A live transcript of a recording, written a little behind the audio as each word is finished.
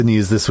The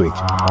news this week.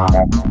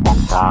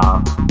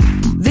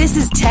 This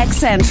is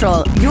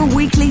TechCentral, your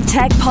weekly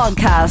tech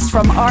podcast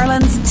from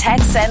Ireland's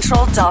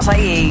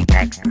TechCentral.ie.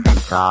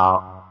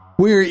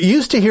 We're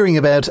used to hearing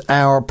about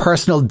our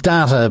personal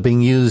data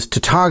being used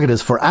to target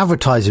us for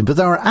advertising, but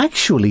there are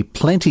actually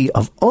plenty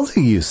of other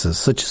uses,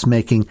 such as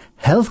making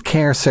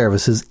healthcare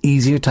services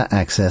easier to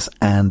access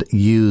and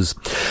use.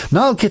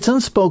 Niall Kitson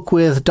spoke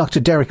with Dr.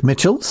 Derick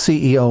Mitchell,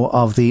 CEO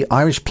of the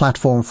Irish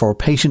Platform for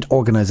Patient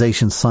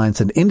Organisation, Science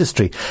and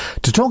Industry,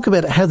 to talk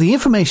about how the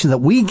information that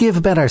we give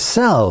about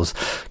ourselves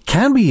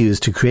can be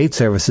used to create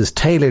services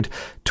tailored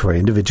to our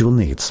individual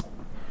needs.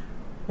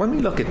 When we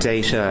look at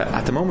data,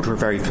 at the moment we're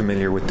very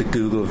familiar with the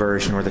Google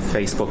version or the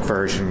Facebook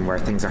version where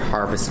things are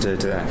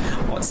harvested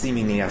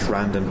seemingly at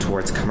random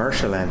towards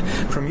commercial end.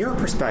 From your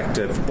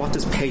perspective, what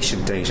does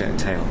patient data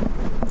entail?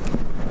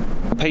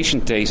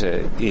 Patient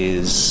data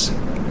is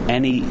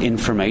any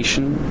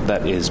information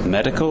that is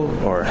medical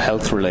or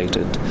health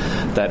related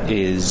that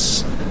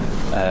is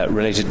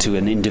related to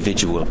an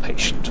individual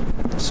patient.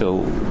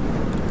 So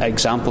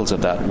examples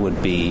of that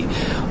would be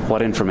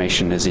what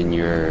information is in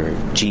your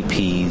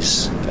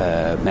GP's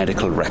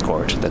medical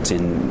record that's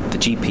in the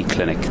GP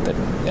clinic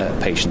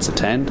that patients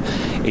attend.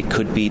 It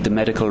could be the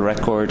medical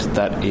record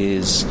that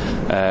is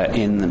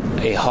in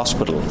a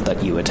hospital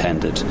that you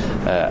attended,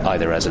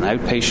 either as an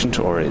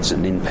outpatient or as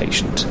an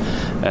inpatient.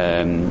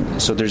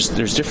 So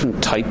there's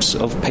different types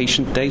of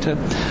patient data.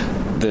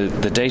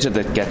 The data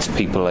that gets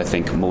people, I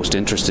think, most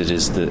interested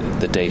is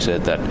the data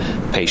that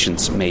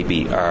patients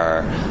maybe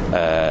are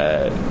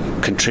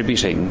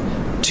contributing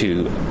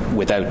to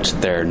without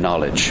their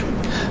knowledge.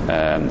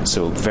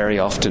 So very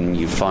often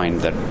you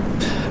find that,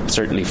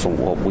 certainly from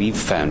what we've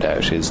found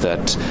out, is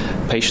that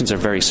patients are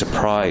very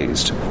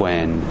surprised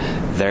when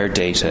their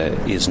data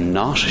is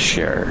not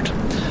shared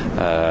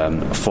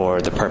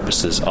for the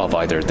purposes of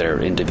either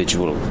their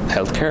individual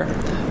healthcare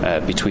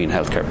between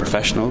healthcare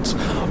professionals,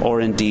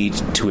 or indeed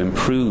to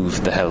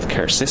improve the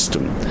healthcare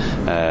system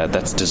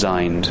that's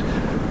designed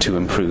to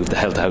improve the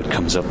health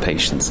outcomes of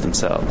patients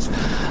themselves.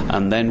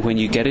 And then when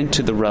you get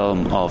into the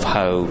realm of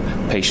how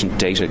patient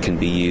data can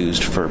be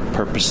used for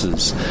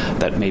purposes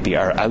that maybe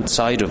are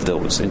outside of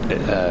those,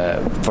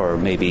 for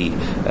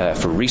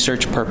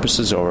research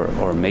purposes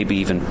or maybe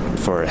even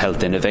for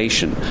health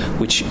innovation,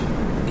 which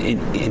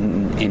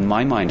in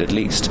my mind at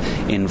least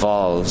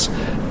involves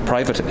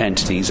private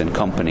entities and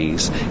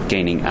companies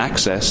gaining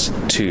access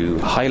to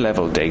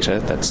high-level data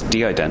that's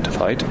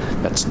de-identified,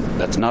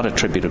 that's not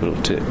attributable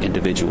to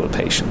individual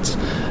patients,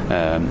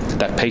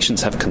 that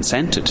patients have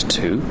consented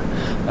to,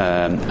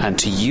 and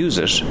to use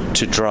it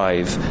to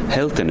drive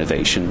health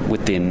innovation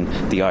within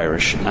the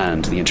Irish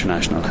and the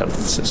international health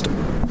system.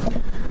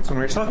 When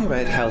we're talking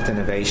about health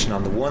innovation,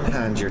 on the one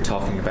hand you're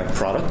talking about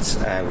products,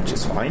 which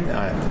is fine,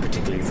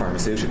 particularly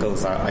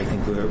pharmaceuticals I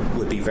think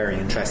would be very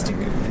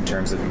interesting in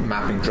terms of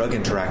mapping drug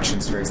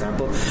interactions, for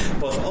example,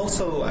 but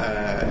also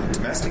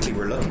domestically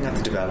we're looking at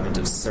the development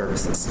of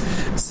services.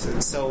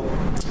 So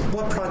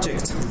what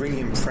projects have really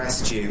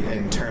impressed you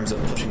in terms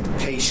of putting the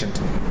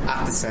patient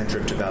at the centre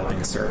of developing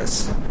a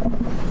service?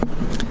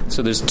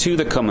 So there's two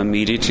that come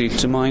immediately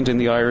to mind in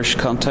the Irish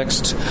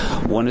context.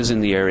 One is in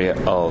the area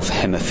of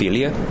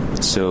haemophilia.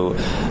 So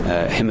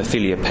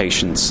haemophilia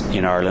patients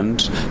in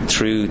Ireland,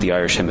 through the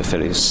Irish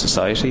Haemophilia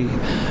Society,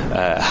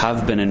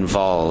 have been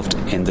involved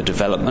in the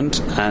development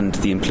and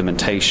the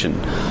implementation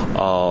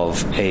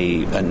of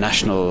a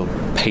national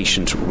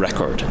patient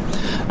record.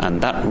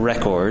 And that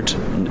record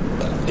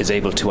is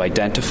able to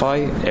identify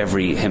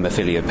every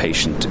haemophilia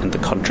patient in the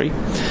country.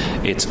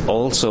 It's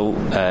also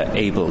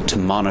able to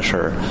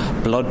monitor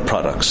blood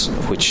products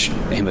which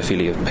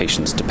haemophilia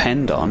patients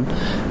depend on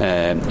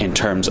in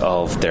terms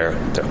of their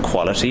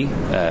quality,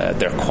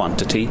 their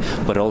quantity,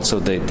 but also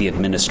the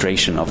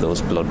administration of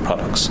those blood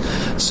products.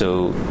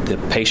 So the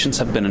patients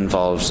have been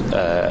involved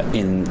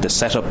in the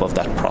setup of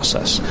that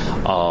process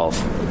of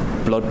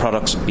blood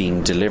products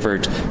being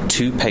delivered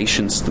to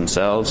patients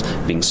themselves,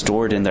 being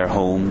stored in their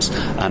homes,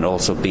 and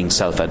also being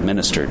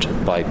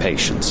self-administered by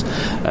patients.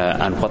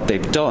 And what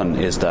they've done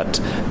is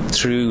that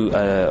through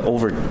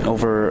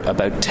over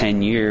about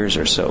 10 years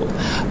or so,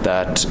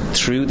 that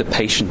through the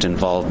patient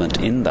involvement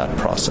in that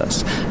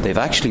process, they've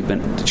actually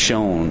been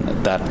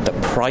shown that the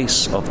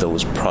price of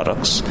those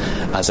products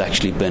has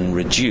actually been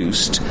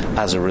reduced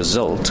as a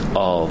result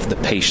of the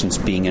patients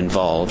being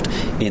involved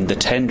in the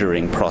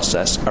tendering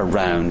process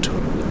around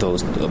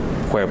those,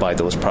 whereby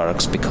those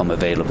products become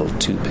available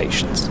to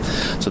patients.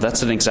 So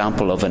that's an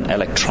example of an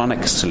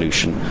electronic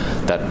solution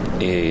that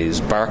is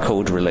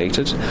barcode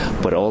related,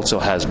 but also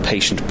has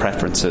patient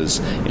preferences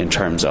in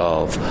terms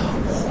of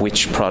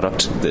which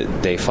product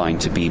that they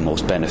find to be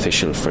most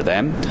beneficial for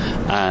them,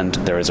 and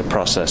there is a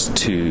process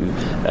to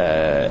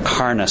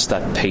harness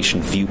that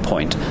patient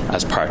viewpoint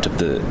as part of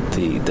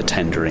the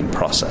tendering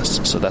process.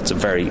 So that's a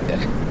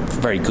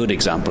very good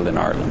example in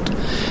Ireland.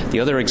 The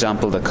other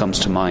example that comes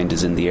to mind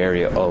is in the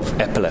area of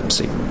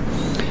epilepsy.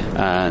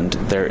 and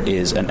there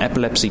is an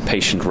epilepsy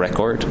patient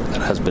record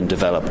that has been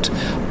developed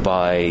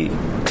by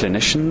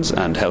clinicians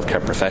and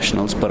healthcare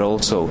professionals, but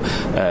also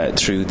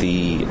through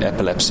the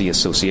Epilepsy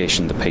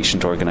Association, the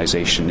patient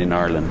organisation in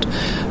Ireland.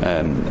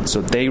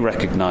 So they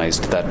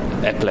recognised that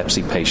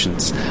epilepsy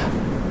patients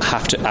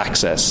have to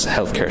access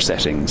healthcare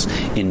settings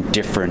in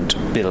different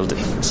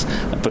buildings,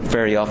 but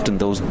very often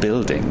those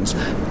buildings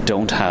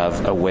don't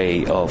have a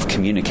way of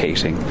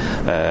communicating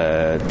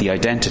the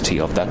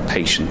identity of that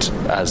patient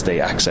as they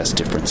access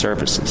different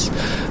services.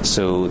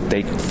 So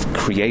they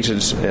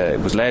created, it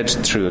was led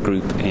through a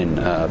group in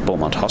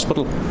Beaumont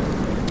Hospital,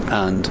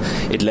 and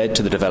it led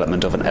to the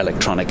development of an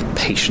electronic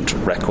patient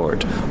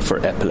record for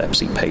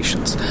epilepsy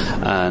patients.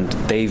 And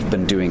they've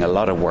been doing a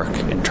lot of work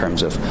in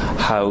terms of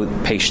how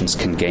patients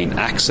can gain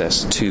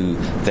access to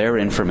their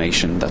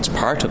information that's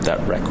part of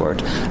that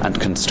record and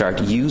can start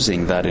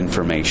using that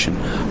information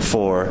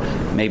for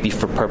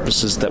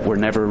purposes that were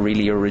never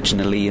really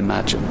originally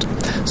imagined.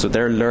 So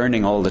they're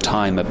learning all the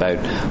time about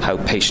how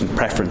patient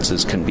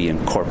preferences can be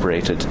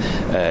incorporated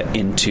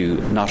into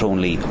not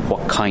only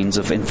what kinds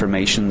of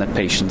information that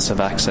patients have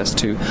access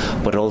to,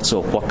 but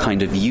also what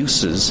kind of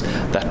uses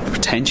that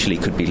potentially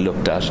could be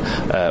looked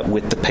at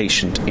with the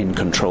patient in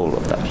control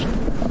of that.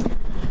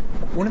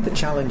 One of the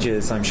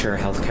challenges I'm sure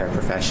healthcare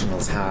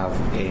professionals have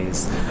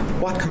is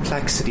what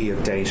complexity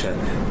of data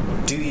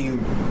do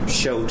you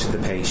show to the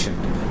patient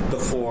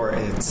before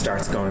it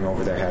starts going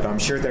over their head? I'm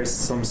sure there's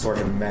some sort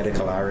of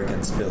medical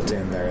arrogance built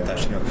in there that,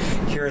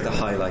 here are the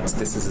highlights,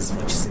 this is as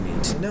much as you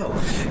need to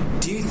know.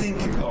 Do you think,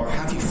 or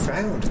have you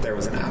found there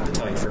was an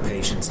appetite for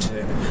patients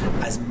to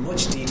as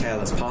much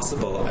detail as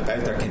possible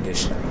about their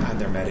condition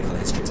and their medical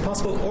history as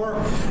possible? Or,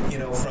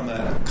 from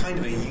a kind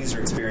of a user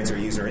experience or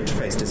user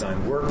interface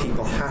design, were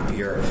people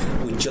happier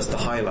with just the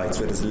highlights,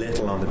 with as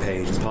little on the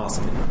page as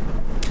possible?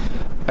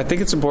 I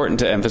think it's important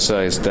to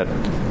emphasize that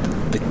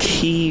the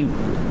key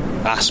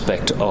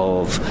aspect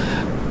of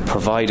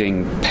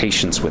providing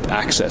patients with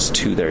access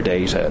to their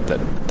data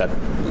that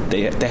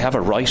they have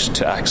a right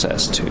to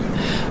access to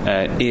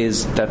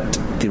is that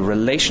the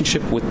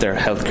relationship with their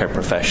healthcare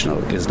professional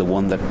is the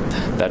one that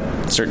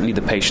certainly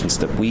the patients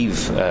that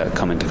we've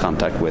come into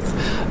contact with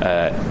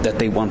that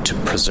they want to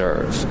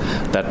preserve.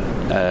 That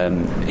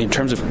in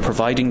terms of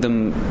providing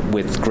them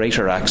with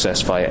greater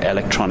access via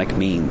electronic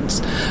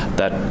means,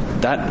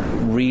 that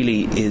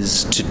really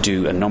is to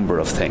do a number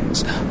of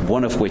things,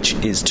 one of which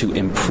is to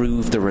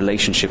improve the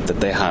relationship that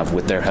they have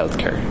with their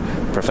healthcare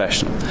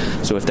professional.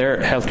 So if their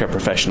healthcare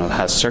professional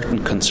has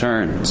certain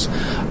concerns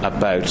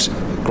about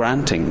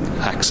granting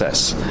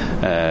access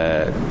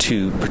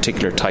to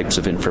particular types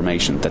of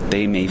information that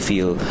they may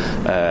feel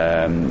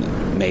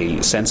may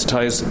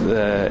sensitize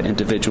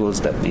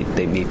individuals, that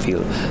they may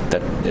feel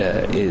that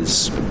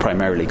is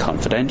primarily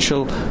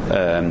confidential,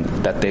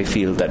 that they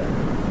feel that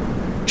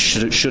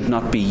should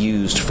not be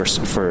used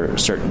for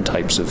certain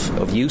types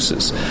of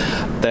uses,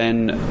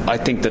 then I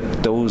think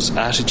that those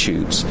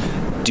attitudes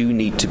do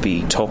need to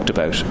be talked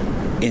about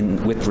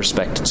with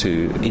respect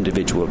to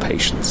individual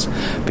patients,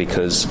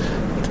 because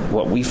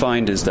what we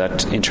find is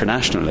that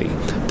internationally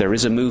there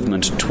is a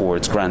movement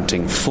towards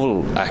granting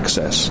full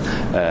access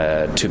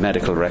to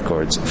medical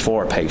records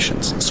for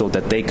patients so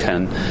that they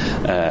can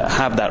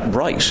have that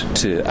right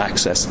to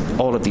access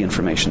all of the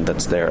information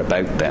that's there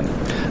about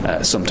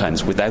them,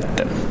 sometimes without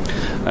them.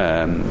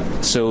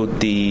 So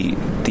the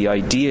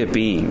idea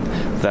being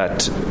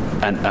that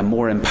a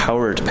more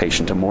empowered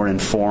patient, a more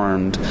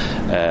informed,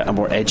 a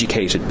more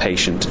educated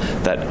patient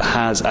that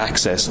has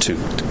access to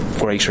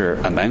greater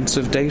amounts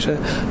of data,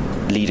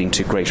 leading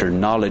to greater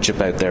knowledge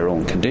about their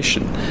own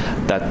condition,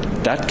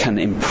 that can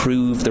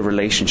improve the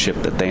relationship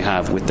that they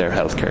have with their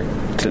healthcare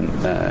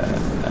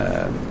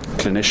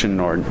clinician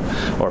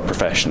or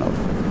professional.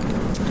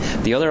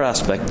 The other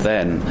aspect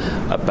then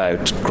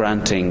about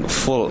granting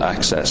full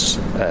access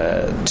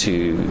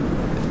to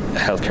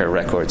healthcare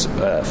records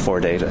for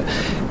data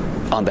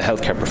on the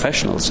healthcare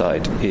professional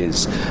side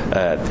is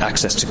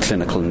access to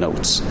clinical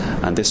notes.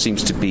 And this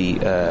seems to be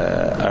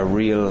a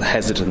real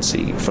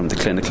hesitancy from the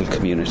clinical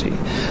community,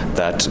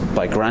 that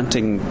by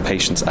granting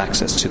patients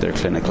access to their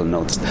clinical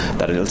notes,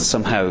 that it'll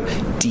somehow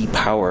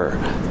depower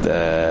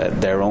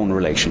their own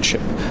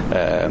relationship,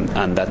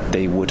 and that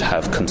they would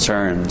have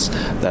concerns.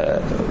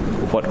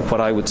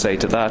 What I would say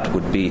to that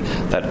would be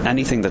that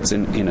anything that's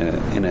in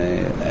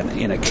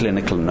a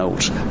clinical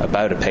note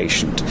about a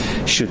patient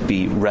should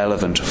be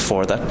relevant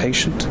for that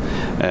patient.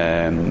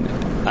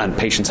 And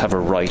patients have a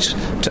right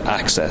to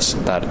access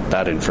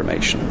that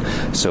information.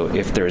 So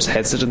if there is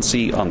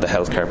hesitancy on the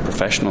healthcare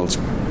professional's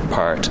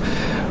part,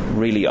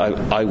 really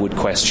I would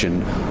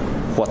question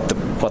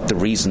what the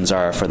reasons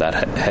are for that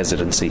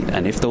hesitancy,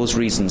 and if those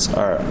reasons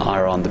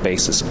are on the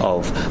basis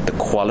of the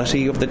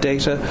quality of the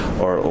data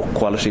or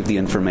quality of the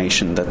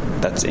information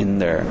that's in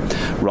there,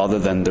 rather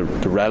than the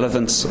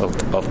relevance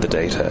of the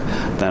data,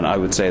 then I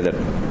would say that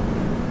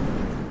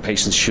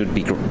patients should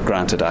be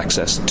granted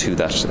access to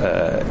that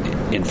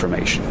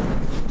information.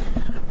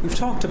 We've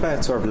talked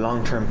about sort of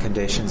long-term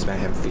conditions about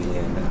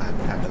hemophilia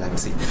and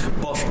epilepsy,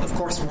 but of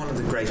course one of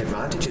the great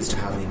advantages to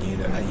having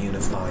a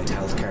unified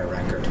healthcare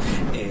record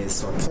is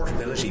sort of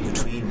portability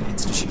between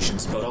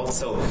institutions, but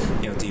also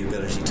the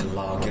ability to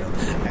log,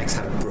 X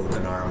had a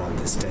broken arm on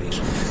this date.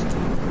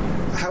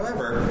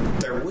 However,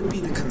 there would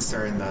be the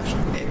concern that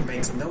it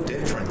makes no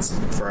difference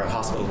for a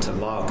hospital to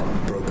log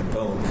a broken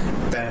bone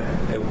than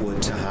it would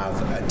to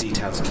have a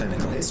detailed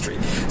clinical history.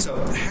 So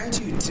how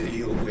do you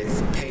deal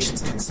with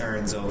patients'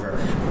 concerns over,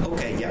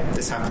 okay, yeah,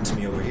 this happened to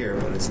me over here,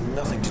 but it's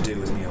nothing to do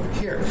with me over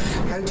here?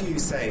 How do you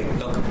say,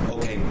 look,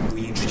 okay,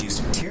 we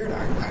introduced a tiered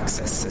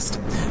access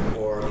system,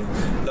 or,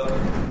 look,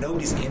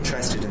 nobody's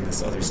interested in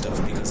this other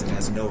stuff because it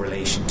has no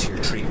relation to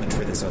your treatment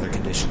for this other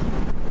condition?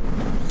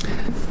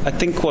 I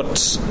think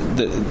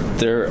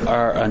there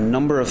are a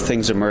number of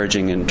things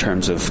emerging in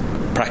terms of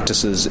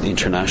practices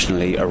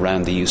internationally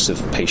around the use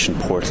of patient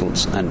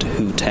portals and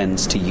who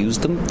tends to use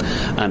them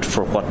and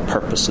for what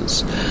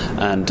purposes.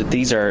 And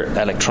these are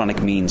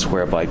electronic means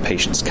whereby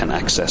patients can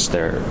access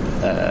their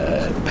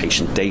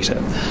patient data.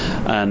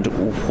 And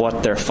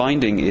what they're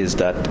finding is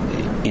that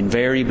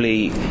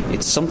invariably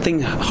it's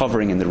something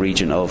hovering in the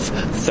region of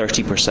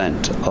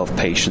 30% of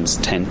patients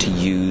tend to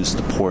use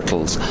the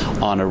portals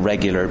on a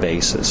regular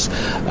basis.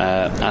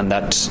 And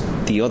that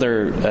the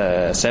other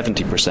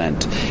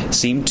 70%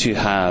 seem to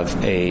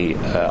have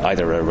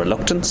either a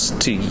reluctance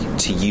to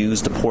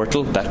use the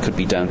portal. That could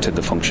be down to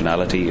the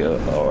functionality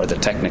or the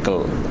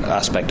technical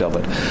aspect of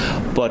it,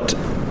 but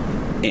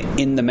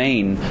in the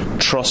main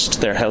trust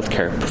their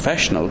healthcare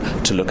professional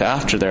to look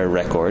after their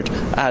record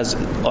as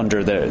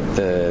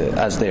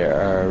they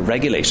are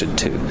regulated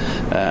to,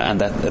 and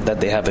that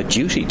they have a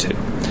duty to.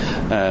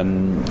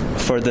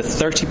 For the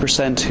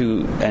 30%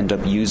 who end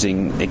up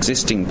using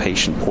existing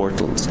patient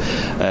portals,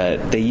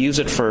 they use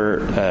it for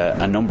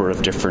a number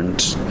of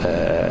different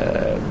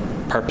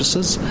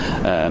purposes,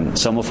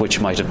 some of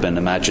which might have been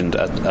imagined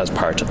as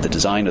part of the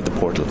design of the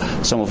portal,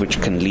 some of which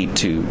can lead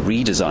to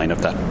redesign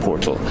of that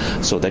portal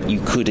so that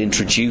you could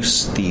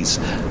introduce these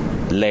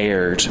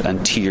layered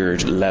and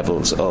tiered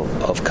levels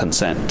of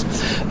consent.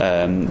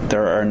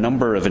 There are a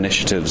number of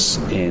initiatives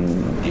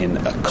in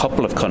a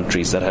couple of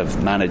countries that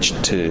have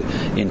managed to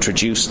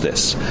introduce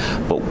this,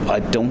 but I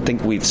don't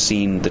think we've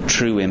seen the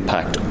true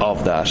impact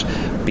of that,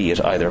 be it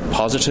either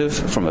positive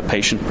from a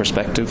patient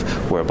perspective,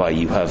 whereby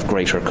you have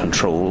greater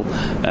control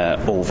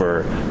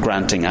over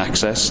granting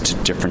access to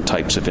different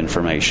types of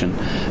information,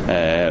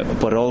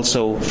 but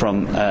also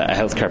from a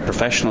healthcare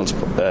professional's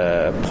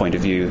point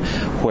of view,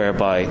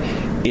 whereby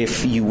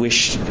if you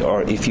wish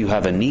or if you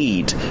have a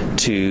need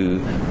to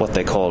what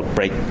they call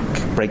break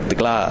the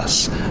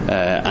glass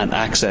and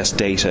access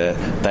data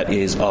that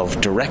is of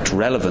direct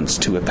relevance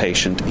to a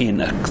patient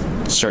in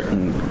a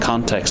certain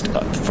context,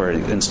 for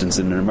instance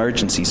in an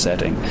emergency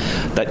setting,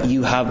 that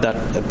you have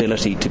that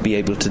ability to be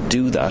able to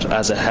do that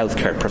as a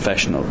healthcare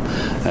professional.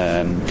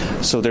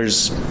 So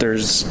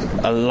there's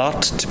a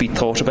lot to be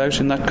thought about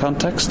in that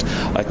context.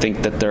 I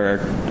think that there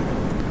are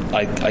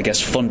I guess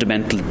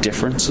fundamental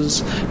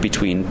differences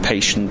between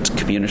patient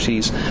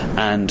communities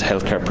and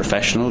healthcare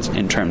professionals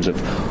in terms of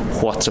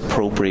what's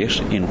appropriate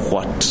in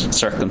what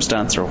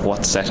circumstance or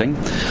what setting.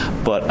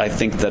 But I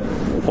think that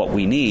what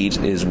we need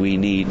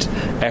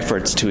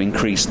efforts to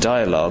increase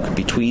dialogue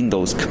between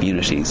those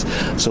communities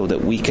so that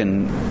we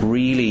can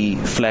really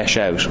flesh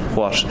out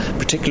what,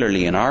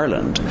 particularly in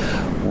Ireland,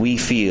 we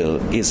feel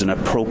is an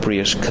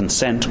appropriate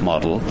consent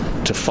model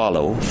to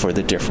follow for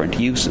the different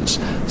uses.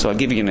 So I'll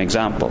give you an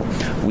example.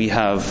 We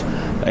have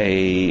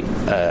a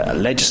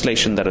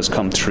legislation that has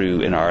come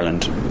through in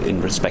Ireland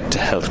in respect to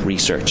health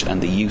research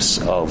and the use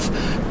of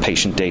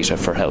patient data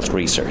for health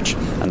research,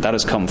 and that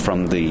has come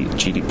from the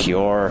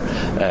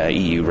GDPR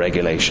EU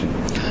regulation.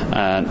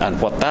 And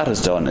what that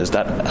has done is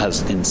that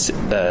has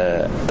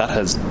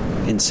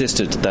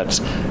insisted that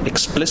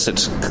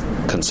explicit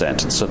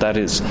consent, so that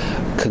is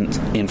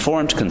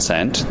informed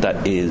consent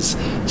that is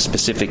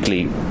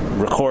specifically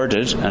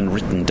recorded and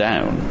written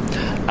down,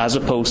 as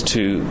opposed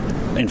to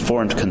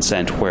informed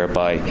consent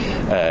whereby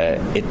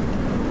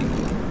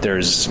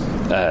there's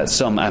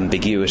some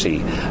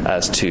ambiguity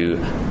as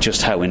to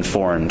just how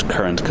informed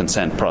current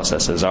consent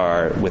processes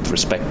are with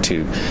respect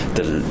to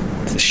the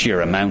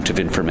sheer amount of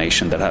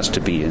information that has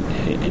to be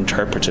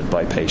interpreted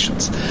by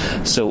patients.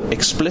 So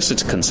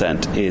explicit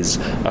consent is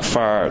a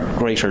far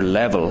greater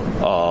level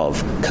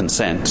of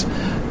consent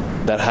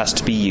that has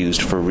to be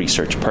used for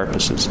research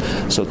purposes.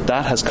 So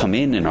that has come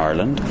in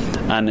Ireland,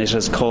 and it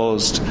has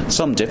caused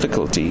some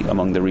difficulty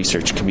among the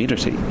research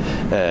community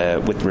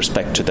with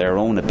respect to their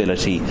own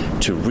ability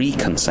to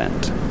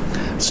reconsent.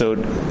 So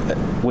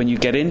when you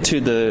get into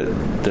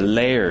the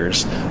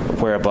layers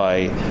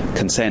whereby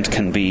consent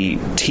can be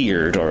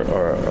tiered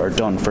or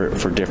done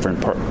for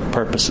different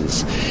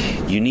purposes,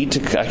 you need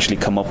to actually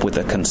come up with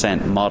a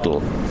consent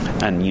model,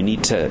 and you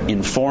need to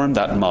inform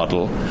that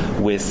model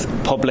with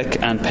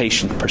public and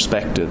patient perspective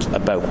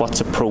about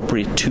what's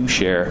appropriate to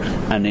share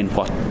and in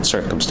what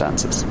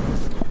circumstances.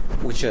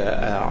 Which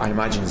I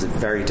imagine is a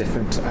very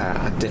different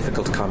and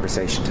difficult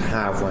conversation to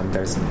have when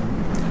there's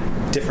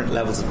different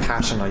levels of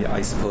passion,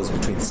 I suppose,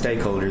 between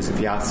stakeholders. If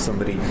you ask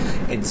somebody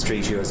in the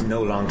street who has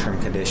no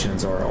long-term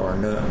conditions or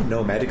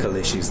no medical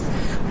issues,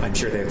 I'm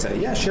sure they would say,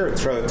 yeah, sure,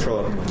 throw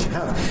up what you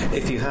have.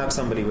 If you have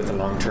somebody with a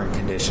long-term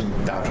condition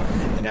that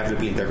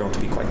inevitably they're going to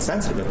be quite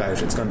sensitive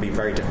about, it's going to be a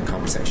very different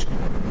conversation.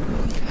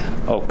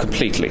 Oh,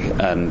 completely.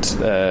 And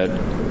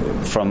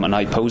from an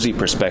IPPOSI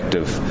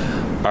perspective,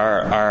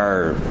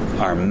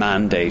 our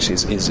mandate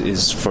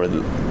is for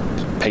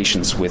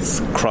patients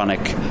with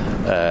chronic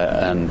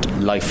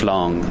and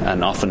lifelong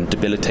and often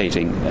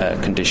debilitating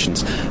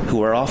conditions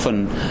who are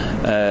often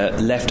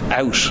left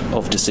out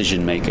of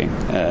decision making,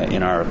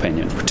 in our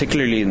opinion,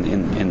 particularly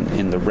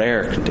in the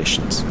rare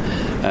conditions.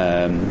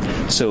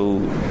 So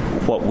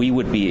what we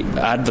would be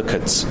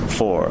advocates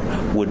for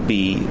would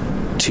be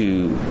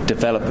to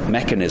develop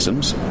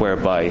mechanisms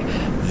whereby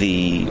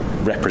the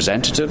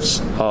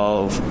representatives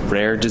of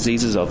rare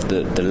diseases, of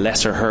the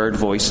lesser heard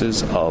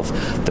voices of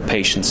the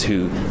patients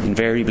who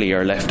invariably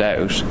are left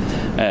out,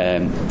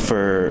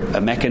 for a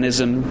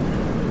mechanism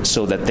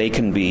so that they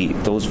can be,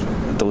 those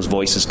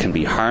voices can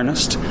be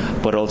harnessed,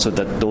 but also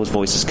that those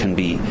voices can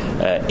be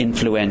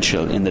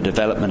influential in the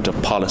development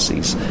of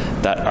policies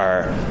that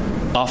are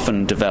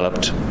often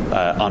developed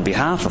on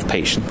behalf of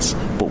patients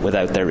but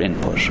without their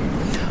input.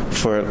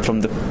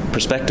 From the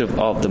perspective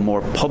of the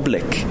more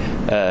public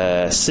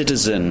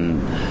citizen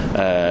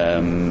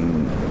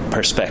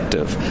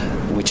perspective,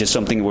 which is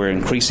something we're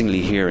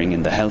increasingly hearing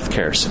in the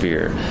healthcare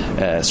sphere,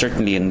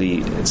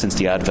 certainly since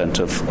the advent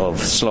of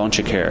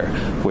Sláinte Care,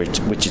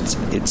 which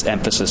its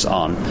emphasis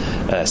on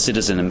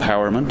citizen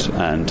empowerment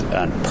and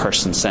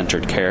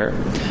person-centred care.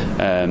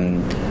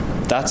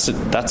 That's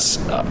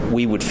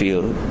we would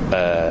feel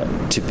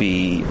to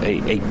be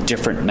a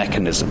different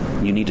mechanism.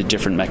 You need a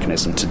different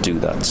mechanism to do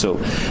that. So,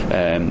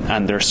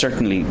 and there are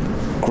certainly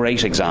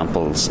great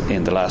examples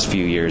in the last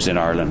few years in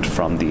Ireland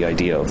from the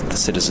idea of the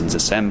Citizens'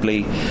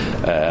 Assembly.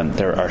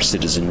 There are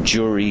citizen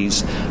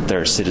juries, there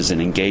are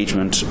citizen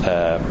engagement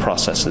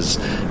processes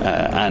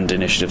and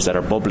initiatives that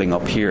are bubbling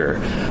up here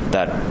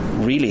that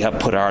really have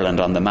put Ireland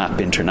on the map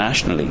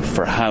internationally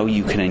for how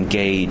you can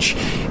engage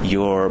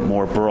your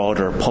more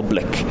broader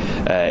public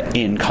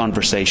in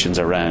conversations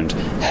around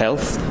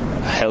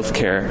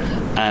healthcare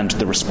and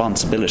the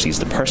responsibilities,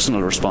 the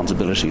personal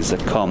responsibilities that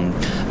come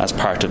as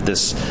part of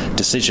this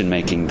decision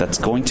making that's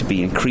going to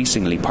be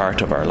increasingly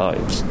part of our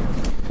lives.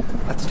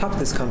 At the top of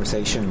this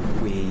conversation,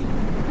 we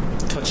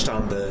touched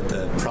on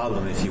the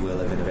problem, if you will,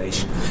 of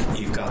innovation.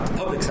 You've got the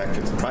public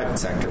sector, the private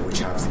sector, which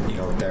have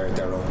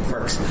their own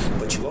quirks,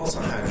 but you also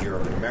have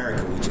Europe and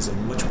America, which is a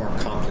much more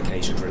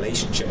complicated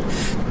relationship.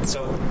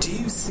 So do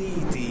you see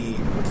the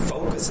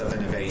focus of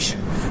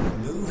innovation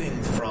moving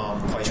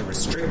from quite a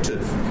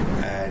restrictive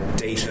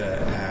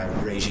data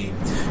regime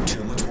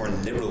to a much more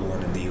liberal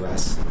one in the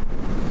US?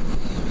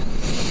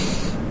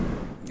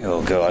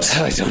 Oh God,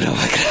 I don't know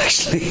if I can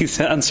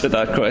actually answer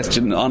that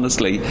question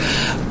honestly.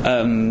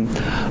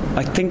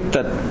 I think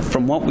that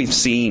from what we've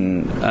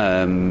seen,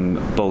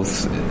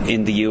 both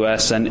in the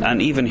US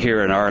and even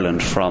here in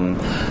Ireland, from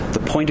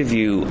the point of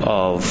view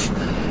of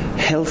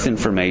health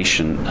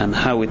information and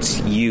how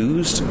it's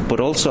used, but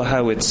also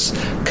how it's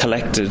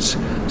collected,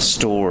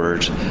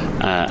 stored,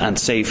 and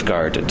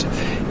safeguarded,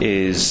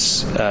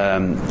 is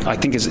I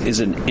think is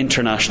an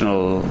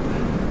international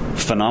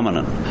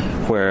phenomenon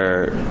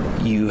where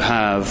you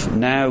have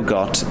now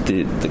got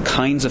the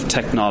kinds of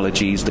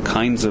technologies, the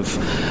kinds of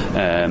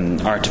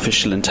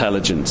artificial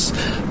intelligence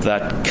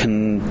that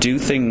can do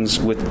things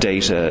with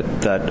data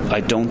that I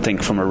don't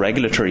think from a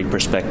regulatory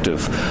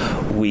perspective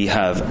we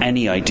have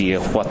any idea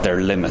what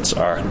their limits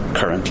are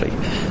currently.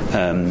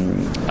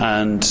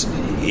 And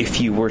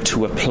if you were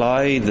to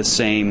apply the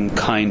same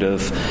kind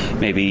of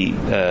maybe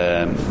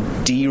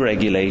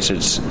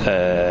deregulated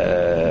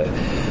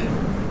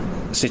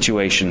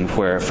situation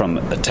where from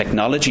a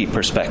technology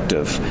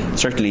perspective,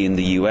 certainly in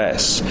the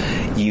US,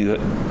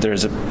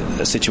 there's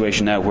a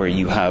situation now where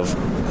you have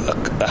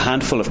a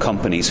handful of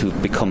companies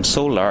who've become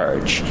so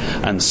large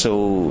and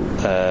so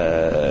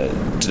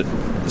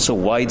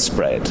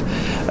widespread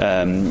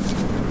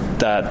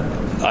that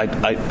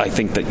I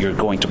think that you're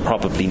going to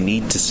probably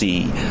need to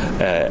see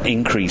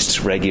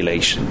increased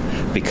regulation,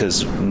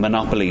 because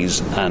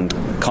monopolies and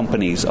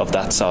companies of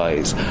that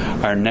size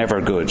are never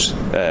good,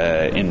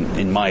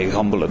 in my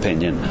humble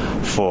opinion,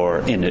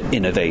 for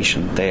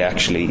innovation. They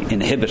actually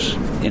inhibit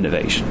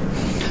innovation.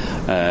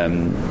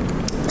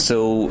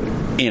 So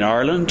in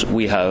Ireland,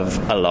 we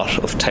have a lot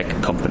of tech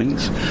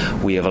companies,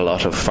 we have a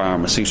lot of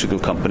pharmaceutical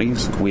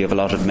companies, we have a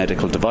lot of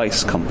medical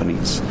device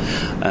companies,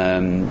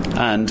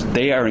 and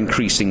they are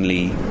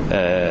increasingly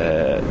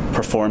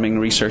performing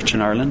research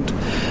in Ireland.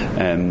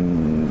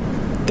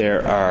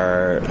 There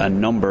are a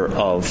number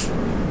of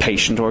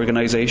patient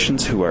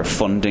organisations who are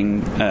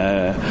funding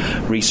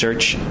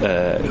research,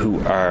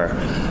 who are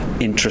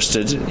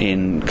interested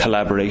in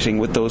collaborating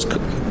with those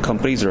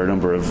companies. There are a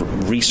number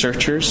of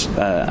researchers,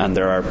 and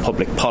there are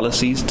public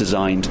policies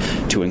designed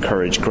to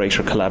encourage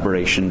greater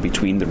collaboration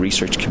between the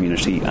research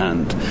community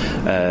and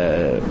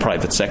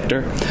private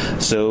sector.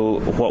 So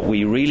what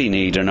we really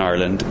need in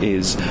Ireland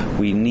is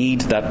we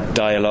need that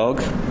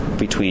dialogue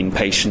between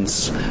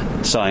patients,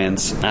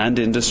 science and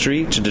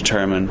industry to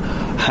determine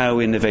how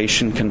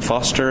innovation can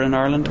foster in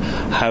Ireland,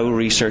 how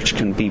research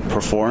can be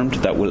performed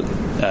that will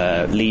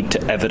lead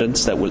to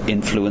evidence that will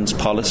influence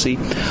policy,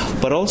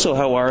 but also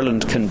how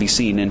Ireland can be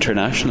seen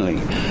internationally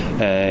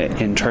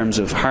in terms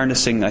of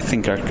harnessing, I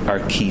think, our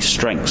key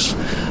strengths.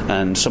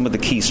 And some of the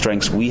key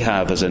strengths we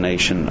have as a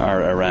nation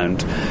are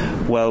around,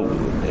 well,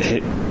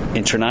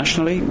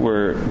 internationally,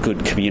 we're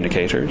good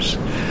communicators.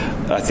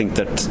 I think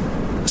that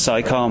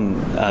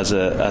SciComm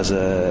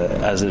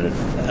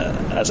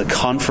as a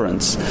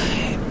conference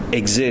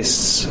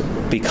exists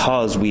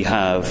because we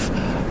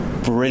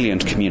have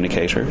brilliant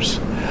communicators.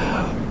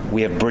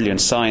 We have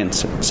brilliant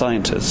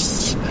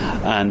scientists,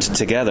 and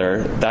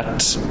together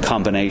that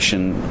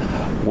combination,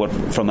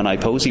 from an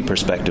IPPOSI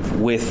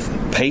perspective, with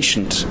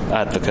patient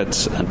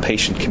advocates and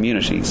patient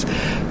communities,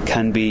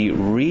 can be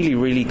really,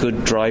 really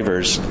good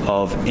drivers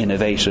of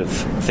innovative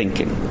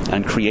thinking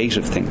and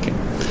creative thinking.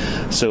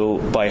 So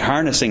by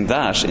harnessing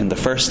that in the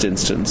first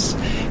instance,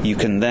 you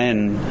can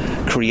then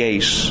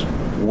create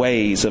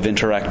ways of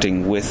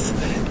interacting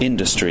with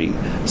industry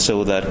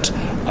so that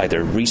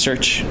either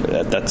research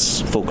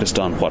that's focused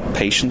on what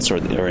patients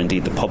or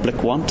indeed the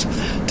public want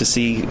to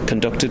see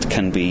conducted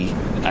can be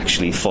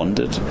actually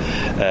funded,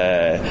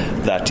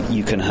 that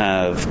you can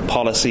have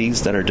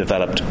policies that are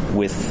developed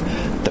with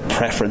the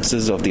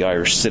preferences of the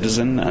Irish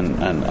citizen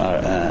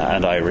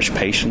and Irish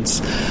patients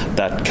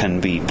that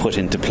can be put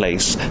into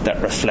place that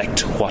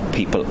reflect what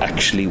people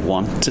actually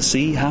want to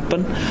see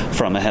happen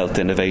from a health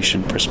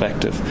innovation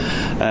perspective.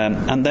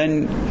 And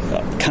then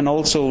can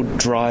also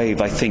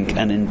drive, I think,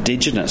 an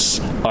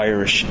indigenous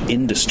Irish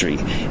industry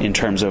in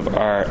terms of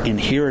our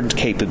inherent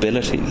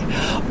capability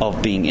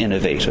of being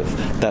innovative.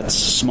 That's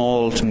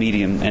small to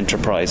medium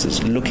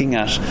enterprises looking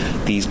at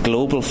these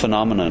global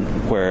phenomenon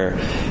where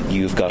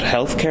you've got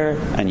healthcare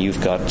and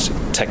you've got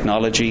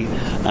technology,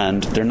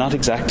 and they're not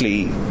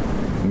exactly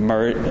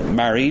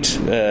married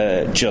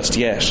just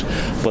yet,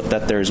 but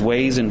that there's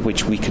ways in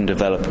which we can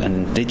develop an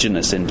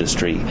indigenous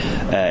industry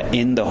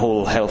in the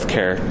whole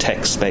healthcare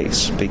tech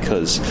space,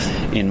 because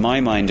in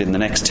my mind in the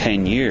next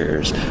 10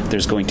 years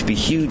there's going to be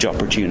huge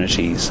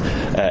opportunities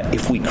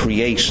if we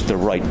create the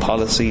right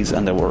policies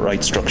and the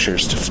right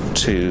structures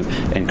to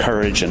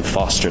encourage and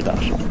foster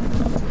that.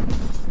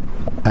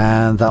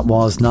 And that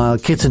was Niall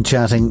Kitson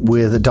chatting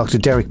with Dr.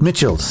 Derick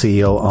Mitchell,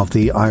 CEO of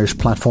the Irish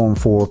Platform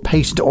for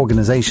Patient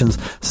Organisations,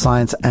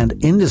 Science and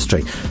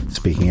Industry,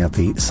 speaking at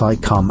the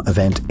SciComm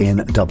event in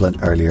Dublin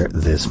earlier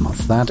this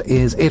month. That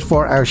is it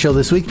for our show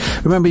this week.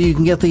 Remember, you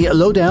can get the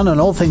lowdown on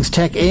all things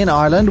tech in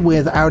Ireland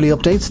with hourly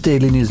updates,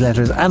 daily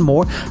newsletters and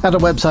more at our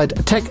website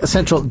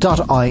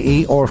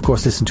techcentral.ie, or of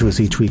course listen to us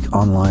each week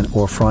online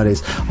or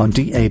Fridays on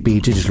DAB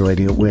Digital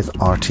Radio with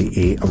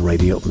RTE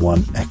Radio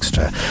 1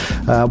 Extra.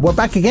 We're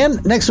back again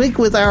next week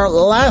with our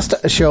last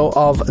show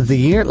of the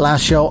year,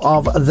 last show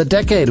of the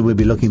decade. We'll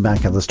be looking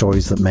back at the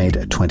stories that made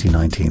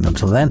 2019.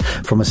 Until then,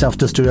 from myself,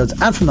 Dust Studios,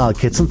 and from Niall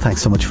Kitson,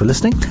 thanks so much for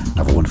listening.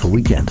 Have a wonderful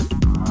weekend.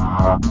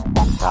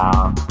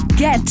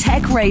 Get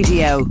Tech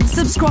Radio.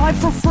 Subscribe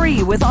for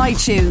free with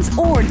iTunes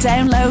or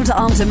download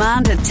on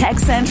demand at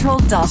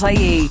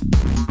techcentral.ie.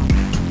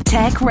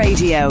 Tech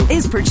Radio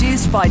is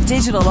produced by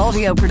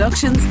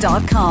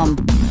digitalaudioproductions.com.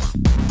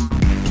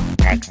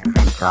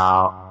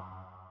 TechCentral.